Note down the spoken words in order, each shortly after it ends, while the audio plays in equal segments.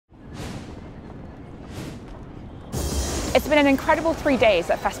It's been an incredible 3 days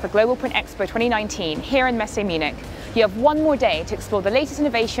at FESPA Global Print Expo 2019 here in Messe Munich. You have one more day to explore the latest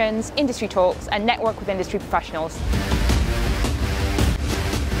innovations, industry talks and network with industry professionals.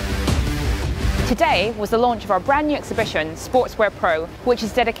 Today was the launch of our brand new exhibition, Sportswear Pro, which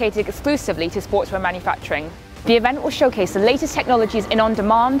is dedicated exclusively to sportswear manufacturing. The event will showcase the latest technologies in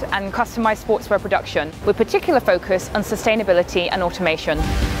on-demand and customized sportswear production, with particular focus on sustainability and automation.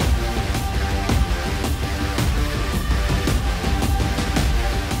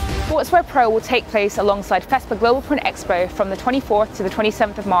 Sportswear Pro will take place alongside FESPA Global Print Expo from the 24th to the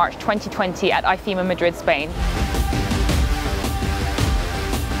 27th of March 2020 at IFEMA Madrid, Spain.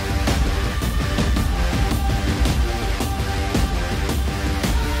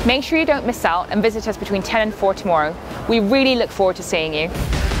 Make sure you don't miss out and visit us between 10 and 4 tomorrow. We really look forward to seeing you.